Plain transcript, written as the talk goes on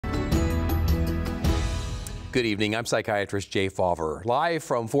Good evening. I'm psychiatrist Jay Fauver, live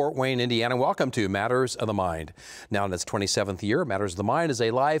from Fort Wayne, Indiana. Welcome to Matters of the Mind. Now in its 27th year, Matters of the Mind is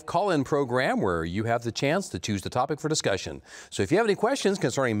a live call-in program where you have the chance to choose the topic for discussion. So if you have any questions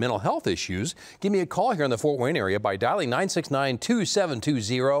concerning mental health issues, give me a call here in the Fort Wayne area by dialing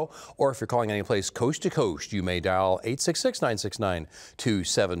 969-2720, or if you're calling any place coast to coast, you may dial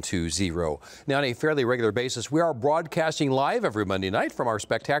 866-969-2720. Now on a fairly regular basis, we are broadcasting live every Monday night from our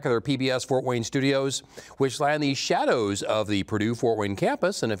spectacular PBS Fort Wayne studios, which lie in the shadows of the Purdue Fort Wayne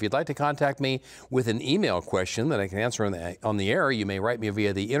campus. And if you'd like to contact me with an email question that I can answer on the air, you may write me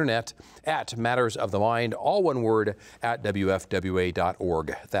via the internet at Matters of the Mind, all one word, at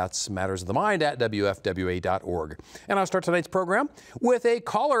WFWA.org. That's Matters of the Mind at WFWA.org. And I'll start tonight's program with a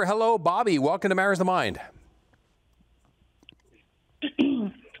caller. Hello, Bobby. Welcome to Matters of the Mind.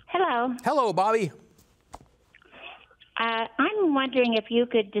 Hello. Hello, Bobby. I'm wondering if you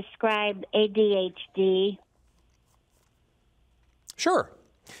could describe ADHD. Sure.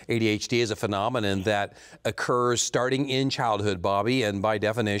 ADHD is a phenomenon that occurs starting in childhood, Bobby, and by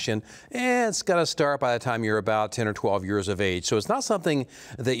definition, it's going to start by the time you're about 10 or 12 years of age. So it's not something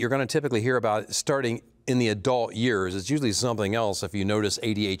that you're going to typically hear about starting in the adult years. It's usually something else if you notice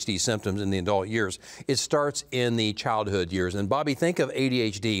ADHD symptoms in the adult years. It starts in the childhood years. And Bobby, think of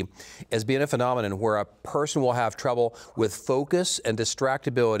ADHD as being a phenomenon where a person will have trouble with focus and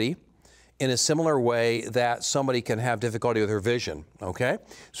distractibility in a similar way that somebody can have difficulty with their vision, okay?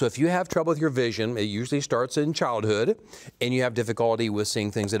 So if you have trouble with your vision, it usually starts in childhood, and you have difficulty with seeing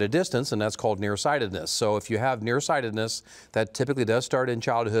things at a distance, and that's called nearsightedness. So if you have nearsightedness, that typically does start in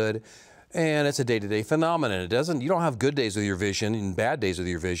childhood, and it's a day-to-day phenomenon. You don't have good days with your vision and bad days with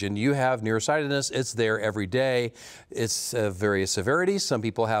your vision. You have nearsightedness. It's there every day. It's various severities. Some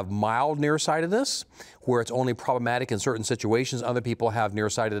people have mild nearsightedness, where it's only problematic in certain situations. Other people have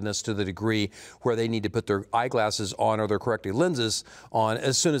nearsightedness to the degree where they need to put their eyeglasses on or their corrective lenses on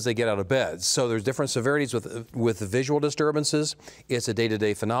as soon as they get out of bed. So there's different severities with the visual disturbances. It's a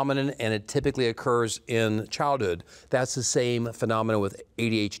day-to-day phenomenon, and it typically occurs in childhood. That's the same phenomenon with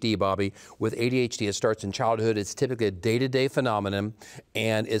ADHD, Bobby. With ADHD, it starts in childhood. It's typically a day-to-day phenomenon,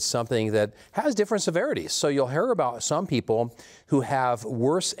 and it's something that has different severities. So you'll hear about some people who have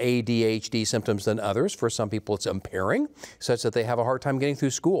worse ADHD symptoms than others. For some people, it's impairing, such that they have a hard time getting through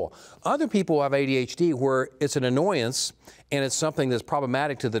school. Other people have ADHD where it's an annoyance, and it's something that's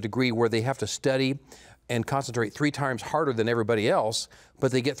problematic to the degree where they have to study and concentrate 3 times harder than everybody else,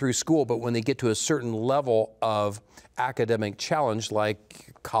 but they get through school. But when they get to a certain level of academic challenge,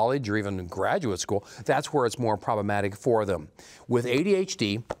 like college or even graduate school, that's where it's more problematic for them. With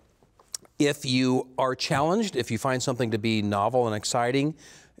ADHD, if you are challenged, if you find something to be novel and exciting,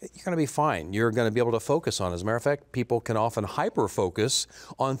 you're going to be fine. You're going to be able to focus on it. As a matter of fact, people can often hyper-focus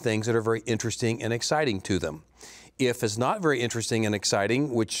on things that are very interesting and exciting to them. If it's not very interesting and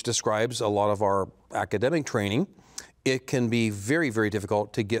exciting, which describes a lot of our academic training, it can be very, very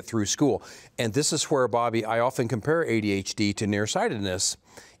difficult to get through school. And this is where, Bobby, I often compare ADHD to nearsightedness.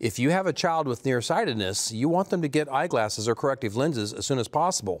 If you have a child with nearsightedness, you want them to get eyeglasses or corrective lenses as soon as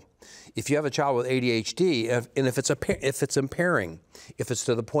possible. If you have a child with ADHD, and if it's impairing, if it's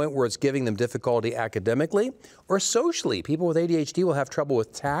to the point where it's giving them difficulty academically or socially, people with ADHD will have trouble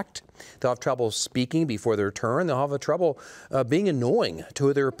with tact. They'll have trouble speaking before their turn. They'll have trouble being annoying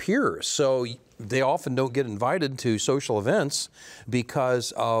to their peers. So they often don't get invited to social events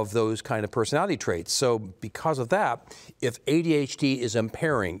because of those kind of personality traits. So because of that, if ADHD is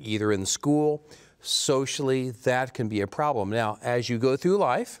impairing either in school, socially, that can be a problem. Now, as you go through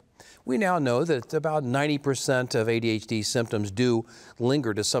life, we now know that about 90% of ADHD symptoms do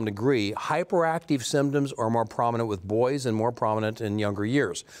linger to some degree. Hyperactive symptoms are more prominent with boys and more prominent in younger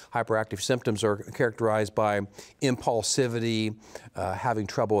years. Hyperactive symptoms are characterized by impulsivity, having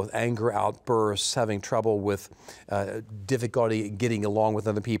trouble with anger outbursts, having trouble with difficulty getting along with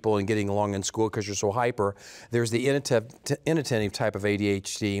other people and getting along in school because you're so hyper. There's the inattentive type of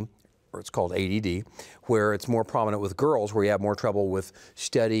ADHD, or it's called ADD, where it's more prominent with girls, where you have more trouble with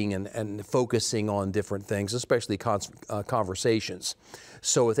studying and focusing on different things, especially conversations.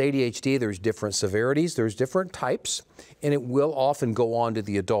 So with ADHD, there's different severities, there's different types, and it will often go on to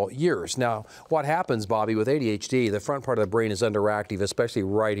the adult years. Now, what happens, Bobby, with ADHD, the front part of the brain is underactive, especially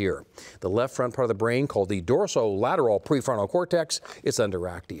right here. The left front part of the brain, called the dorsolateral prefrontal cortex, it's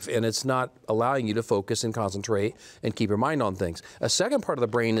underactive, and it's not allowing you to focus and concentrate and keep your mind on things. A second part of the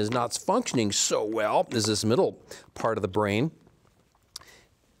brain is not functioning so well, is this middle part of the brain.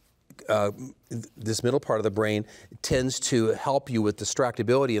 This middle part of the brain tends to help you with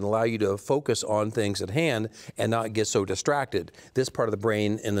distractibility and allow you to focus on things at hand and not get so distracted. This part of the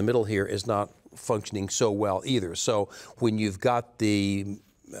brain in the middle here is not functioning so well either. So when you've got the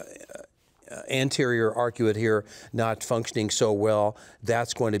anterior arcuate here not functioning so well,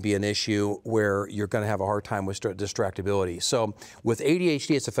 that's going to be an issue where you're going to have a hard time with distractibility. So with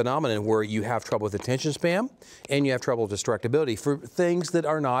ADHD, it's a phenomenon where you have trouble with attention span and you have trouble with distractibility for things that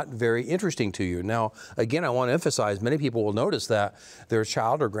are not very interesting to you. Now, again, I want to emphasize, many people will notice that their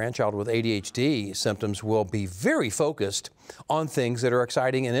child or grandchild with ADHD symptoms will be very focused on things that are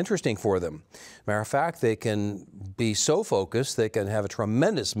exciting and interesting for them. Matter of fact, they can be so focused, they can have a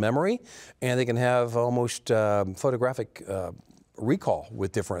tremendous memory, and they can have almost photographic recall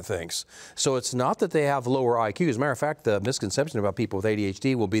with different things. So it's not that they have lower IQs. As a matter of fact, the misconception about people with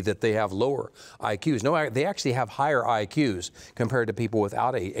ADHD will be that they have lower IQs. No, they actually have higher IQs compared to people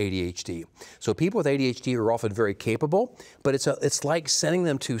without ADHD. So people with ADHD are often very capable, but it's like sending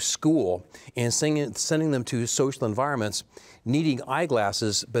them to school and sending them to social environments needing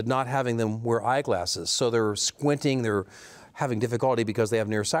eyeglasses, but not having them wear eyeglasses. So they're squinting, they're having difficulty because they have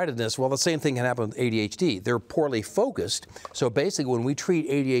nearsightedness. Well, the same thing can happen with ADHD. They're poorly focused. So basically, when we treat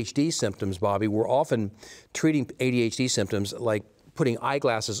ADHD symptoms, Bobby, we're often treating ADHD symptoms like putting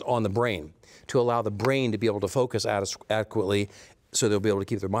eyeglasses on the brain to allow the brain to be able to focus adequately, so they'll be able to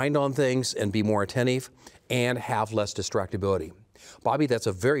keep their mind on things and be more attentive and have less distractibility. Bobby, that's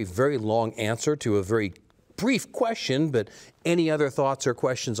a very, very long answer to a very brief question, but any other thoughts or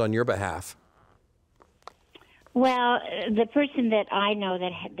questions on your behalf? Well, the person that I know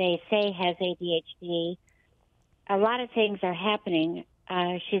that they say has ADHD, a lot of things are happening.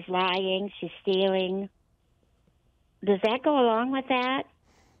 She's lying, she's stealing. Does that go along with that?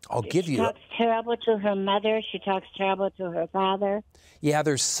 I'll give you. She talks terrible to her mother. She talks terrible to her father. Yeah,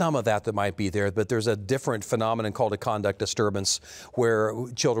 there's some of that might be there, but there's a different phenomenon called a conduct disturbance, where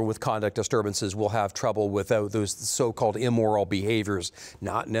children with conduct disturbances will have trouble with those so-called immoral behaviors,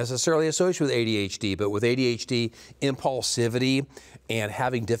 not necessarily associated with ADHD, but with ADHD, impulsivity and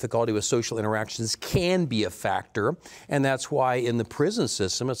having difficulty with social interactions can be a factor. And that's why in the prison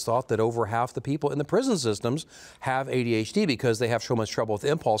system, it's thought that over half the people in the prison systems have ADHD because they have so much trouble with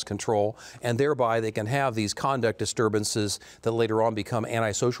impulse control, and thereby they can have these conduct disturbances that later on become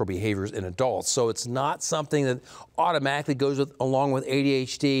antisocial behaviors in adults. So it's not something that automatically goes along with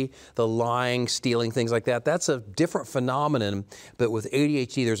ADHD, the lying, stealing, things like that. That's a different phenomenon. But with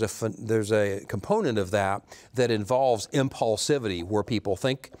ADHD, there's a component of that involves impulsivity, where people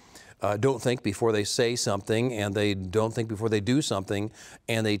don't think before they say something, and they don't think before they do something,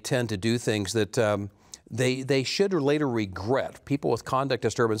 and they tend to do things that they should or later regret. People with conduct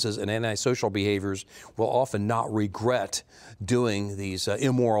disturbances and antisocial behaviors will often not regret doing these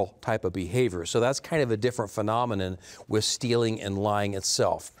immoral type of behaviors. So that's kind of a different phenomenon with stealing and lying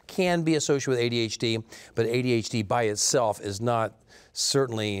itself. Can be associated with ADHD, but ADHD by itself is not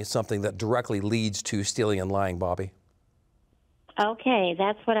certainly something that directly leads to stealing and lying, Bobby. Okay,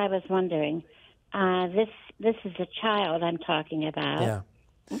 that's what I was wondering. This is a child I'm talking about. Yeah.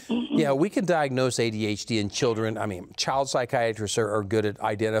 Yeah, we can diagnose ADHD in children. I mean, child psychiatrists are good at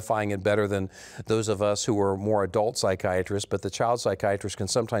identifying it better than those of us who are more adult psychiatrists, but the child psychiatrists can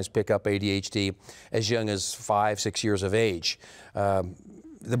sometimes pick up ADHD as young as 5, 6 years of age.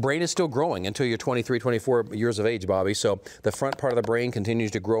 The brain is still growing until you're 23, 24 years of age, Bobby. So the front part of the brain continues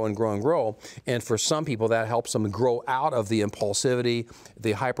to grow and grow and grow. And for some people, that helps them grow out of the impulsivity,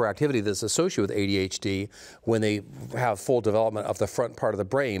 the hyperactivity that's associated with ADHD when they have full development of the front part of the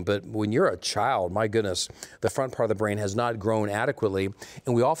brain. But when you're a child, my goodness, the front part of the brain has not grown adequately.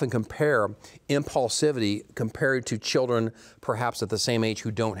 And we often compare impulsivity compared to children perhaps at the same age who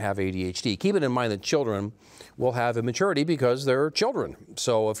don't have ADHD. Keep it in mind that children will have immaturity because they're children.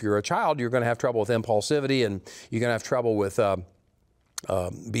 So if you're a child, you're going to have trouble with impulsivity, and you're going to have trouble with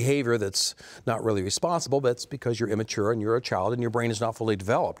behavior that's not really responsible, but it's because you're immature and you're a child and your brain is not fully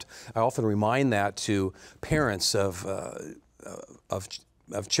developed. I often remind that to parents of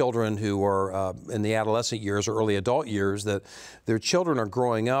children who are in the adolescent years or early adult years, that their children are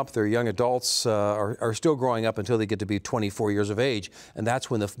growing up, their young adults are still growing up until they get to be 24 years of age, and that's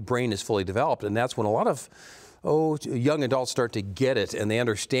when the brain is fully developed, and that's when a lot of young adults start to get it, and they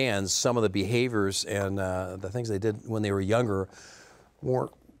understand some of the behaviors and the things they did when they were younger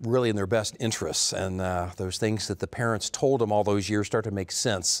weren't really in their best interests, and those things that the parents told them all those years start to make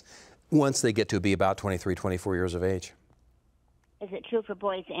sense once they get to be about 23, 24 years of age. Is it true for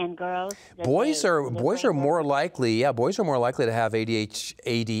boys and girls? Boys are more likely, boys are more likely to have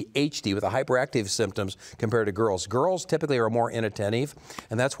ADHD with the hyperactive symptoms compared to girls. Girls typically are more inattentive,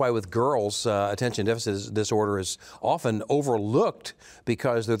 and that's why with girls, attention deficit disorder is often overlooked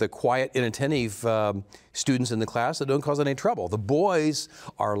because they're the quiet, inattentive students in the class that don't cause any trouble. The boys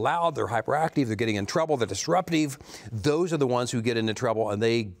are loud, they're hyperactive, they're getting in trouble, they're disruptive. Those are the ones who get into trouble, and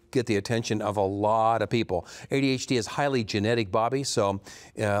they get the attention of a lot of people. ADHD is highly genetic, Bobby, so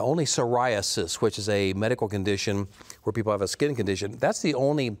only psoriasis, which is a medical condition where people have a skin condition, that's the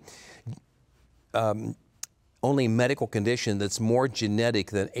only medical condition that's more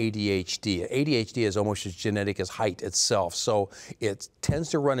genetic than ADHD. ADHD is almost as genetic as height itself. So it tends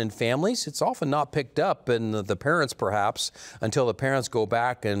to run in families. It's often not picked up in the parents perhaps until the parents go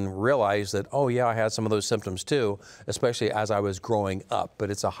back and realize that, oh yeah, I had some of those symptoms too, especially as I was growing up. But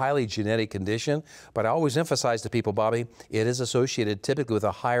it's a highly genetic condition. But I always emphasize to people, Bobby, it is associated typically with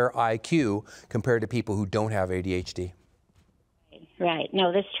a higher IQ compared to people who don't have ADHD. Right.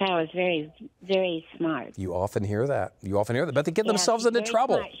 No, this child is very, very smart. You often hear that. But they get themselves into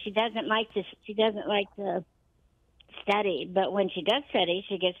trouble. Smart. She doesn't like to study, but when she does study,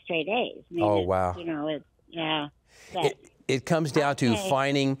 she gets straight A's. I mean, oh wow. Yeah. It comes down to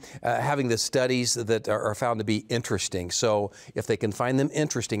finding, having the studies that are found to be interesting. So if they can find them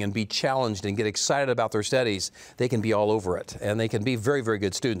interesting and be challenged and get excited about their studies, they can be all over it. And they can be very, very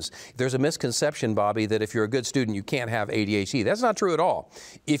good students. There's a misconception, Bobby, that if you're a good student, you can't have ADHD. That's not true at all.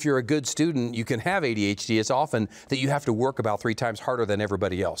 If you're a good student, you can have ADHD. It's often that you have to work about 3 times harder than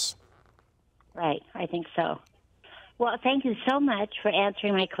everybody else. Right. I think so. Well, thank you so much for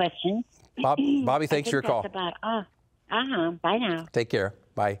answering my question. Bobby, thanks for your call. Bye now. Take care.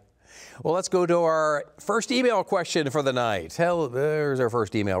 Bye. Well, let's go to our first email question for the night. There's our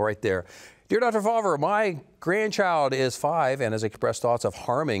first email right there. Dear Dr. Favre, my grandchild is 5 and has expressed thoughts of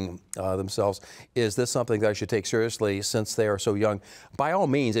harming themselves. Is this something that I should take seriously since they are so young? By all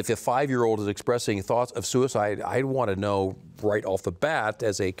means, if a 5-year-old is expressing thoughts of suicide, I'd want to know right off the bat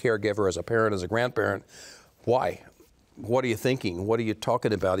as a caregiver, as a parent, as a grandparent, why? What are you thinking? What are you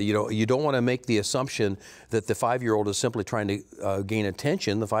talking about? You don't want to make the assumption that the 5-year-old is simply trying to gain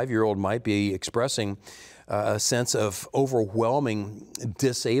attention. The 5-year-old might be expressing a sense of overwhelming,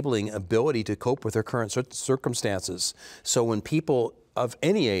 disabling ability to cope with their current circumstances. So when people of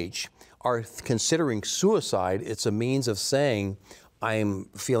any age are considering suicide, it's a means of saying, I'm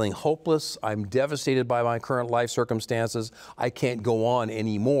feeling hopeless, I'm devastated by my current life circumstances, I can't go on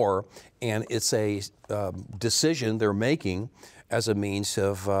anymore, and it's a decision they're making as a means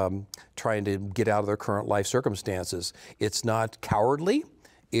of trying to get out of their current life circumstances. It's not cowardly.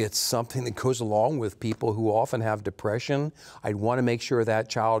 It's something that goes along with people who often have depression. I'd want to make sure that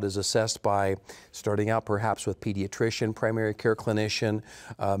child is assessed by starting out perhaps with pediatrician, primary care clinician,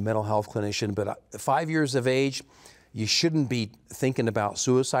 mental health clinician, but 5 years of age, you shouldn't be thinking about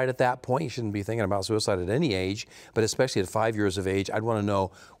suicide at that point. You shouldn't be thinking about suicide at any age, but especially at 5 years of age, I'd want to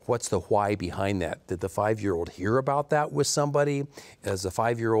know what's the why behind that. Did the 5-year-old hear about that with somebody? Is the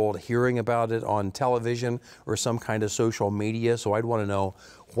 5-year-old hearing about it on television or some kind of social media? So I'd want to know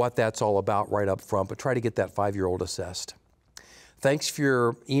what that's all about right up front, but try to get that 5-year-old assessed. Thanks for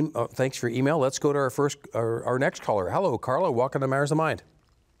your email. Let's go to our next caller. Hello, Carla. Welcome to Matters of Mind.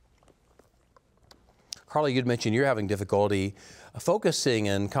 Carla, you'd mentioned you're having difficulty focusing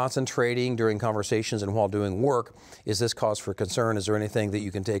and concentrating during conversations and while doing work. Is this cause for concern? Is there anything that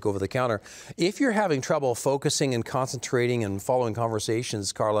you can take over the counter? If you're having trouble focusing and concentrating and following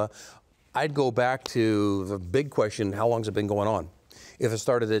conversations, Carla, I'd go back to the big question, how long has it been going on? If it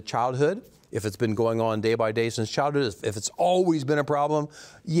started at childhood, if it's been going on day by day since childhood, if it's always been a problem,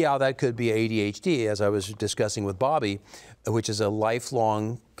 yeah, that could be ADHD, as I was discussing with Bobby, which is a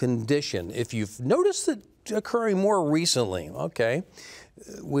lifelong condition. If you've noticed it occurring more recently, okay,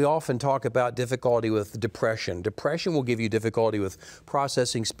 we often talk about difficulty with depression. Depression will give you difficulty with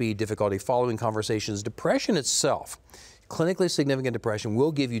processing speed, difficulty following conversations. Depression itself, clinically significant depression,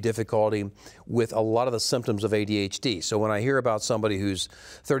 will give you difficulty with a lot of the symptoms of ADHD. So when I hear about somebody who's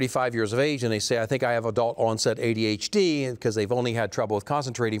 35 years of age and they say, I think I have adult onset ADHD because they've only had trouble with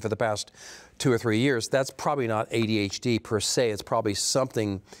concentrating for the past 2 or 3 years, that's probably not ADHD per se. It's probably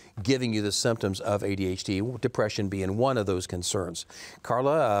something giving you the symptoms of ADHD, depression being one of those concerns.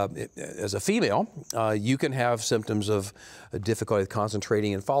 Carla, as a female, you can have symptoms of difficulty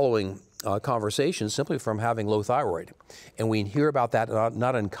concentrating and following conversations simply from having low thyroid. And we hear about that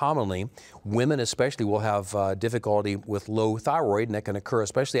not uncommonly. Women especially will have difficulty with low thyroid, and that can occur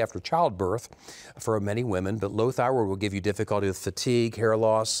especially after childbirth for many women. But low thyroid will give you difficulty with fatigue, hair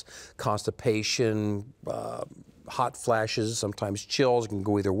loss, constipation, hot flashes, sometimes chills, can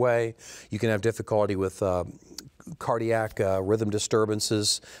go either way. You can have difficulty with cardiac rhythm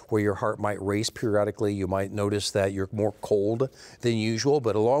disturbances where your heart might race periodically. You might notice that you're more cold than usual,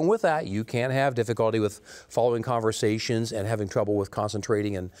 but along with that, you can have difficulty with following conversations and having trouble with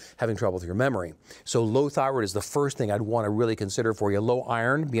concentrating and having trouble with your memory. So low thyroid is the first thing I'd want to really consider for you. Low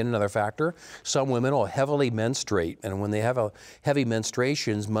iron being another factor. Some women will heavily menstruate, and when they have a heavy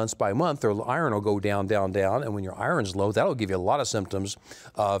menstruations months by month, their iron will go down, down, down, and when your iron's low, that'll give you a lot of symptoms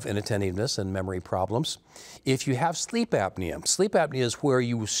of inattentiveness and memory problems. If you have sleep apnea is where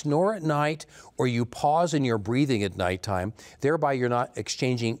you snore at night or you pause in your breathing at nighttime, thereby you're not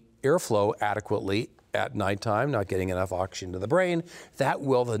exchanging airflow adequately at nighttime, not getting enough oxygen to the brain. That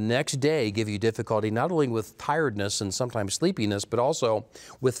will the next day give you difficulty not only with tiredness and sometimes sleepiness, but also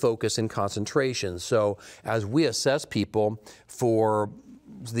with focus and concentration. So as we assess people for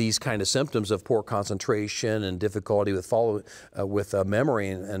these kind of symptoms of poor concentration and difficulty with memory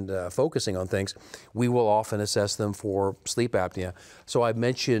and focusing on things, we will often assess them for sleep apnea. So I've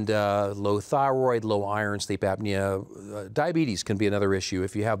mentioned low thyroid, low iron, sleep apnea. Diabetes can be another issue.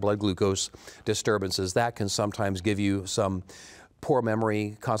 If you have blood glucose disturbances, that can sometimes give you some poor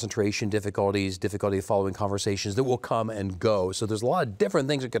memory, concentration difficulties, difficulty following conversations that will come and go. So there's a lot of different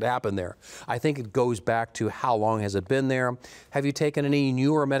things that could happen there. I think it goes back to how long has it been there? Have you taken any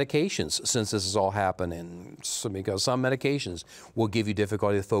newer medications since this has all happened? And because some medications will give you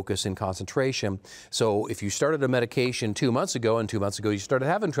difficulty with focus and concentration. So if you started a medication 2 months ago and 2 months ago you started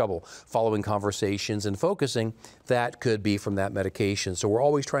having trouble following conversations and focusing, that could be from that medication. So we're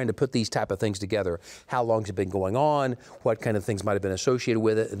always trying to put these type of things together. How long has it been going on? What kind of things might have been associated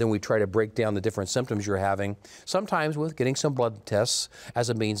with it, and then we try to break down the different symptoms you're having, sometimes with getting some blood tests as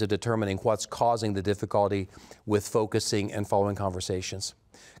a means of determining what's causing the difficulty with focusing and following conversations.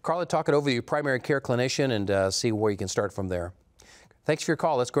 Carla, talk it over to your primary care clinician and see where you can start from there. Thanks for your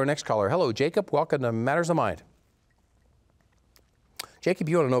call. Let's go to our next caller. Hello, Jacob. Welcome to Matters of Mind. Jacob,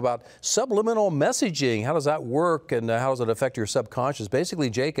 you want to know about subliminal messaging. How does that work and how does it affect your subconscious? Basically,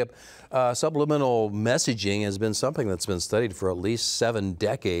 Jacob, subliminal messaging has been something that's been studied for at least 7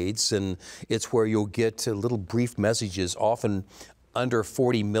 decades, and it's where you'll get little brief messages, often under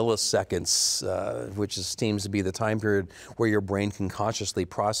 40 milliseconds, which seems to be the time period where your brain can consciously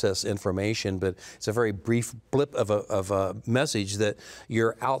process information. But it's a very brief blip of a message that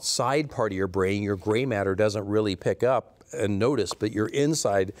your outside part of your brain, your gray matter, doesn't really pick up and notice, but your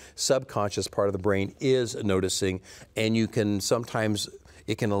inside subconscious part of the brain is noticing, and you can sometimes,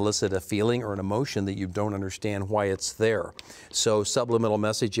 it can elicit a feeling or an emotion that you don't understand why it's there. So subliminal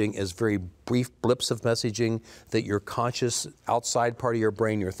messaging is very brief blips of messaging that your conscious outside part of your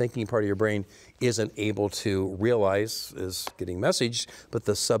brain, your thinking part of your brain, isn't able to realize is getting messaged, but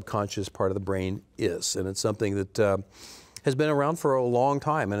the subconscious part of the brain is. And it's something that has been around for a long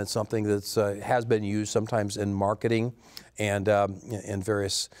time, and it's something that has been used sometimes in marketing and in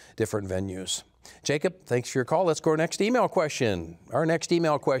various different venues. Jacob, thanks for your call. Let's go to our next email question. Our next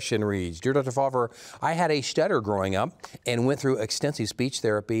email question reads, Dear Dr. Favre, I had a stutter growing up and went through extensive speech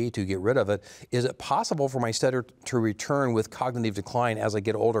therapy to get rid of it. Is it possible for my stutter to return with cognitive decline as I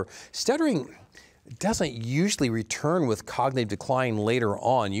get older? Stuttering doesn't usually return with cognitive decline later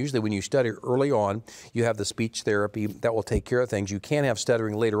on. Usually when you stutter early on, you have the speech therapy that will take care of things. You can have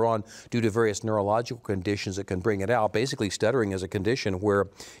stuttering later on due to various neurological conditions that can bring it out. Basically, stuttering is a condition where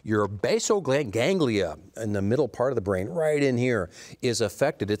your basal ganglia in the middle part of the brain, right in here, is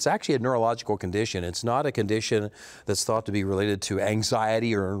affected. It's actually a neurological condition. It's not a condition that's thought to be related to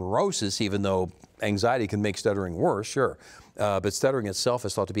anxiety or neurosis, even though anxiety can make stuttering worse, sure. But stuttering itself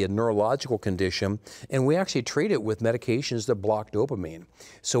is thought to be a neurological condition, and we actually treat it with medications that block dopamine.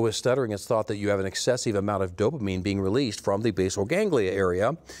 So with stuttering, it's thought that you have an excessive amount of dopamine being released from the basal ganglia area,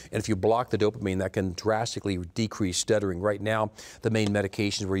 and if you block the dopamine, that can drastically decrease stuttering. Right now, the main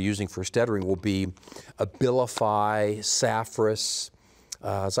medications we're using for stuttering will be Abilify, Safras,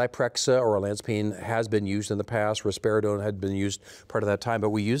 Zyprexa or olanzapine has been used in the past. Risperidone had been used part of that time, but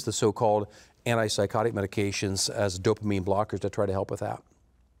we use the so-called antipsychotic medications as dopamine blockers to try to help with that.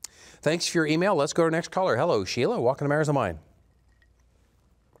 Thanks for your email. Let's go to our next caller. Hello, Sheila. Welcome to Matters of Mind.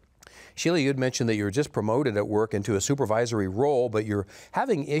 Sheila, you had mentioned that you were just promoted at work into a supervisory role, but you're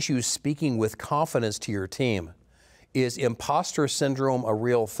having issues speaking with confidence to your team. Is imposter syndrome a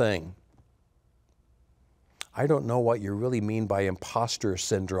real thing? I don't know what you really mean by imposter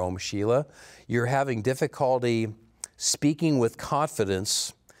syndrome, Sheila. You're having difficulty speaking with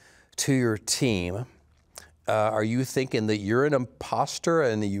confidence to your team. Are you thinking that you're an imposter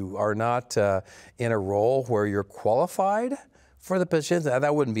and you are not in a role where you're qualified For the patient,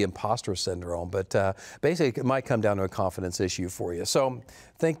 that wouldn't be imposter syndrome, but basically it might come down to a confidence issue for you. So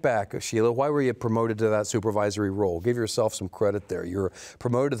think back, Sheila, why were you promoted to that supervisory role? Give yourself some credit there. You're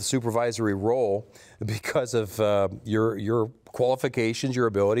promoted to the supervisory role because of your qualifications, your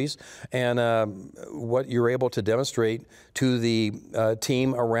abilities, and what you're able to demonstrate to the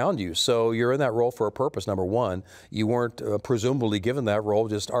team around you. So you're in that role for a purpose, number one. You weren't presumably given that role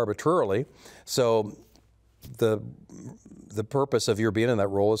just arbitrarily. So the purpose of your being in that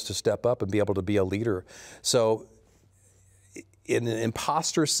role is to step up and be able to be a leader. So in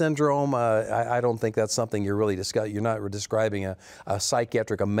imposter syndrome, I don't think that's something you're really discussing. You're not describing a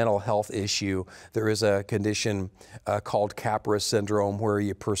psychiatric, a mental health issue. There is a condition called Capra syndrome where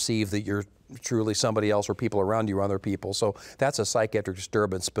you perceive that you're truly somebody else or people around you are other people. So that's a psychiatric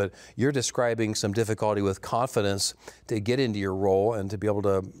disturbance, but you're describing some difficulty with confidence to get into your role and to be able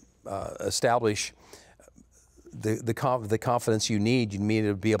to establish the confidence you need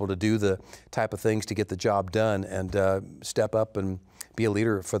to be able to do the type of things to get the job done and step up and be a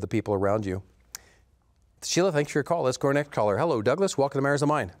leader for the people around you. Sheila, thanks for your call. Let's go to our next caller. Hello, Douglas. Welcome to Matters of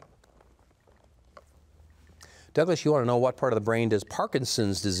Mind. Douglas, you want to know what part of the brain does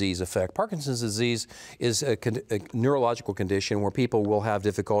Parkinson's disease affect? Parkinson's disease is a neurological condition where people will have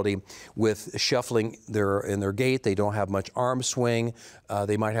difficulty with shuffling in their gait. They don't have much arm swing.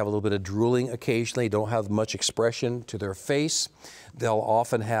 They might have a little bit of drooling occasionally. Don't have much expression to their face. They'll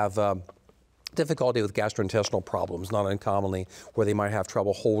often have difficulty with gastrointestinal problems, not uncommonly, where they might have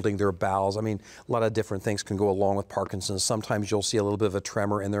trouble holding their bowels. I mean, a lot of different things can go along with Parkinson's. Sometimes you'll see a little bit of a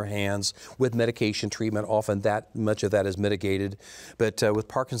tremor in their hands. With medication treatment, often that much of that is mitigated. But with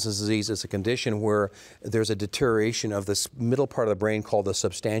Parkinson's disease, it's a condition where there's a deterioration of this middle part of the brain called the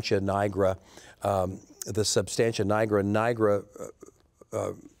substantia nigra. The substantia nigra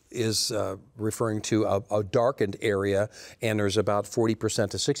is referring to a darkened area, and there's about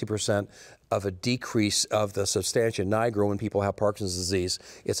 40% to 60% of a decrease of the substantia nigra when people have Parkinson's disease.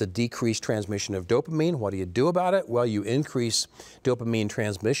 It's a decreased transmission of dopamine. What do you do about it? Well, you increase dopamine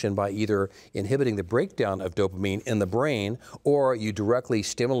transmission by either inhibiting the breakdown of dopamine in the brain, or you directly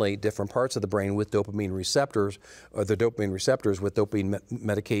stimulate different parts of the brain with dopamine receptors, or the dopamine receptors with dopamine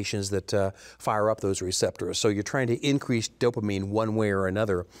medications that fire up those receptors. So you're trying to increase dopamine one way or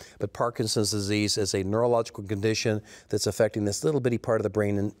another. But Parkinson's disease is a neurological condition that's affecting this little bitty part of the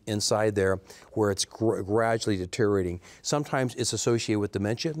brain inside there, where it's gradually deteriorating. Sometimes it's associated with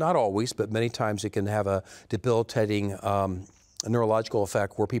dementia, not always, but many times it can have a debilitating neurological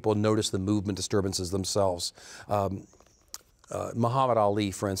effect where people notice the movement disturbances themselves. Muhammad Ali,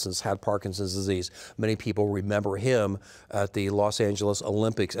 for instance, had Parkinson's disease. Many people remember him at the Los Angeles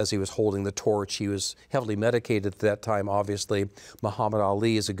Olympics as he was holding the torch. He was heavily medicated at that time, obviously. Muhammad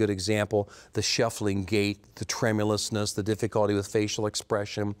Ali is a good example. The shuffling gait, the tremulousness, the difficulty with facial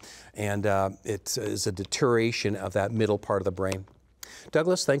expression, and it is a deterioration of that middle part of the brain.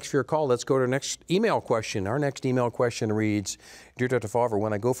 Douglas, thanks for your call. Let's go to our next email question. Our next email question reads, Dear Dr. Favre,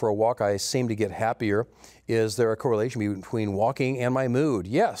 when I go for a walk, I seem to get happier. Is there a correlation between walking and my mood?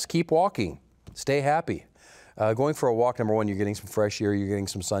 Yes, keep walking. Stay happy. Going for a walk, number one, you're getting some fresh air, you're getting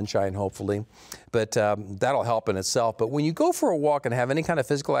some sunshine, hopefully. But that'll help in itself. But when you go for a walk and have any kind of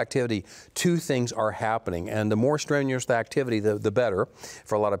physical activity, two things are happening. And the more strenuous the activity, the better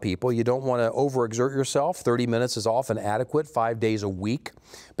for a lot of people. You don't want to overexert yourself. 30 minutes is often adequate, 5 days a week,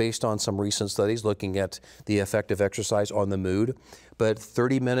 based on some recent studies looking at the effect of exercise on the mood. But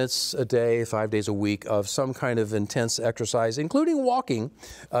 30 minutes a day, 5 days a week of some kind of intense exercise, including walking,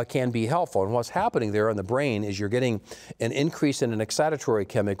 can be helpful. And what's happening there in the brain is you're getting an increase in an excitatory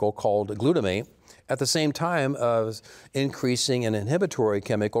chemical called glutamate, at the same time as increasing an inhibitory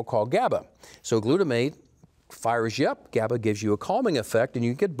chemical called GABA. So glutamate fires you up, GABA gives you a calming effect, and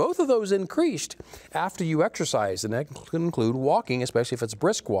you get both of those increased after you exercise, and that can include walking, especially if it's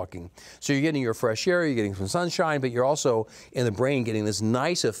brisk walking. So you're getting your fresh air, you're getting some sunshine, but you're also in the brain getting this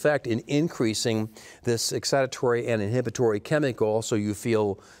nice effect in increasing this excitatory and inhibitory chemical, so you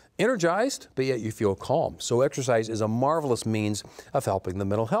feel energized, but yet you feel calm. So exercise is a marvelous means of helping the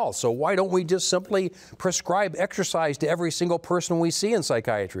mental health. So why don't we just simply prescribe exercise to every single person we see in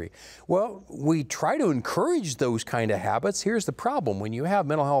psychiatry? Well, we try to encourage those kind of habits. Here's the problem. When you have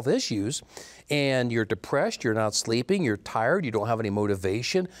mental health issues and you're depressed, you're not sleeping, you're tired, you don't have any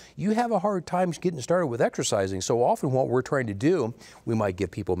motivation, you have a hard time getting started with exercising. So often what we're trying to do, we might give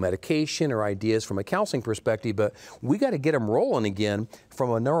people medication or ideas from a counseling perspective, but we got to get them rolling again from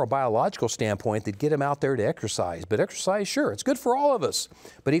a neurobiological standpoint that get them out there to exercise. But exercise, sure, it's good for all of us.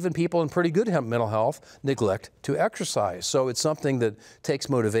 But even people in pretty good mental health neglect to exercise. So it's something that takes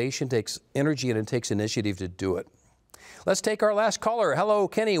motivation, takes energy, and it takes initiative to do it. Let's take our last caller. Hello,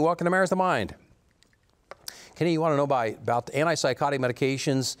 Kenny. Welcome to Matters of the Mind. Kenny, you want to know about the antipsychotic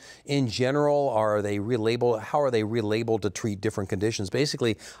medications in general? Are they relabeled? How are they relabeled to treat different conditions?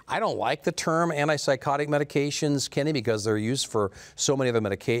 Basically, I don't like the term antipsychotic medications, Kenny, because they're used for so many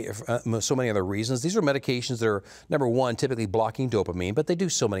other reasons. These are medications that are, number one, typically blocking dopamine, but they do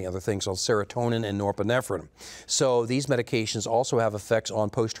so many other things on serotonin and norepinephrine. So these medications also have effects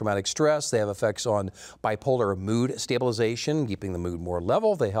on post-traumatic stress. They have effects on bipolar mood stabilization, keeping the mood more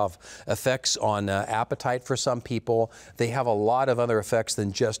level. They have effects on appetite for some people. They have a lot of other effects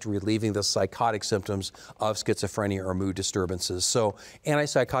than just relieving the psychotic symptoms of schizophrenia or mood disturbances. So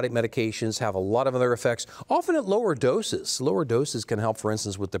antipsychotic medications have a lot of other effects, often at lower doses. Lower doses can help, for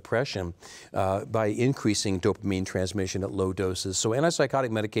instance, with depression by increasing dopamine transmission at low doses. So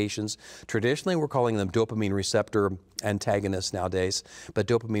antipsychotic medications, traditionally we're calling them dopamine receptor antagonists nowadays, but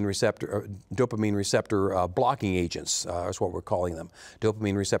dopamine receptor blocking agents is what we're calling them.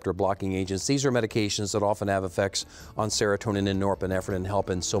 Dopamine receptor blocking agents. These are medications that often have effects on serotonin and norepinephrine and help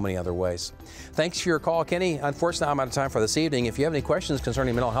in so many other ways. Thanks for your call, Kenny. Unfortunately, I'm out of time for this evening. If you have any questions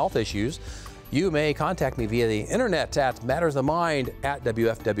concerning mental health issues, you may contact me via the internet at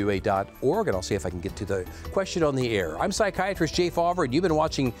mattersofmind@wfwa.org, and I'll see if I can get to the question on the air. I'm psychiatrist Jay Favre, and you've been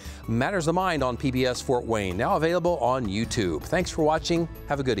watching Matters of the Mind on PBS Fort Wayne, now available on YouTube. Thanks for watching.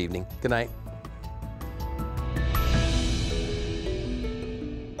 Have a good evening. Good night.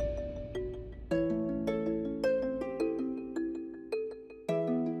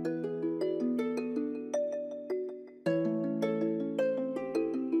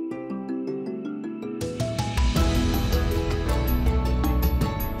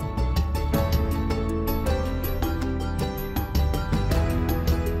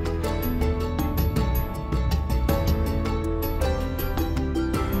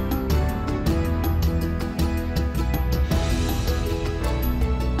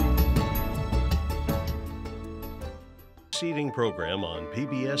 Preceding program on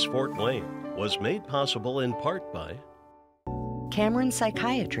PBS Fort Wayne was made possible in part by Cameron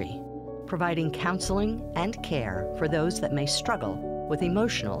Psychiatry, providing counseling and care for those that may struggle with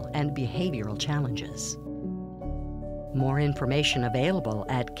emotional and behavioral challenges. More information available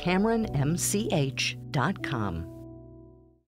at CameronMCH.com.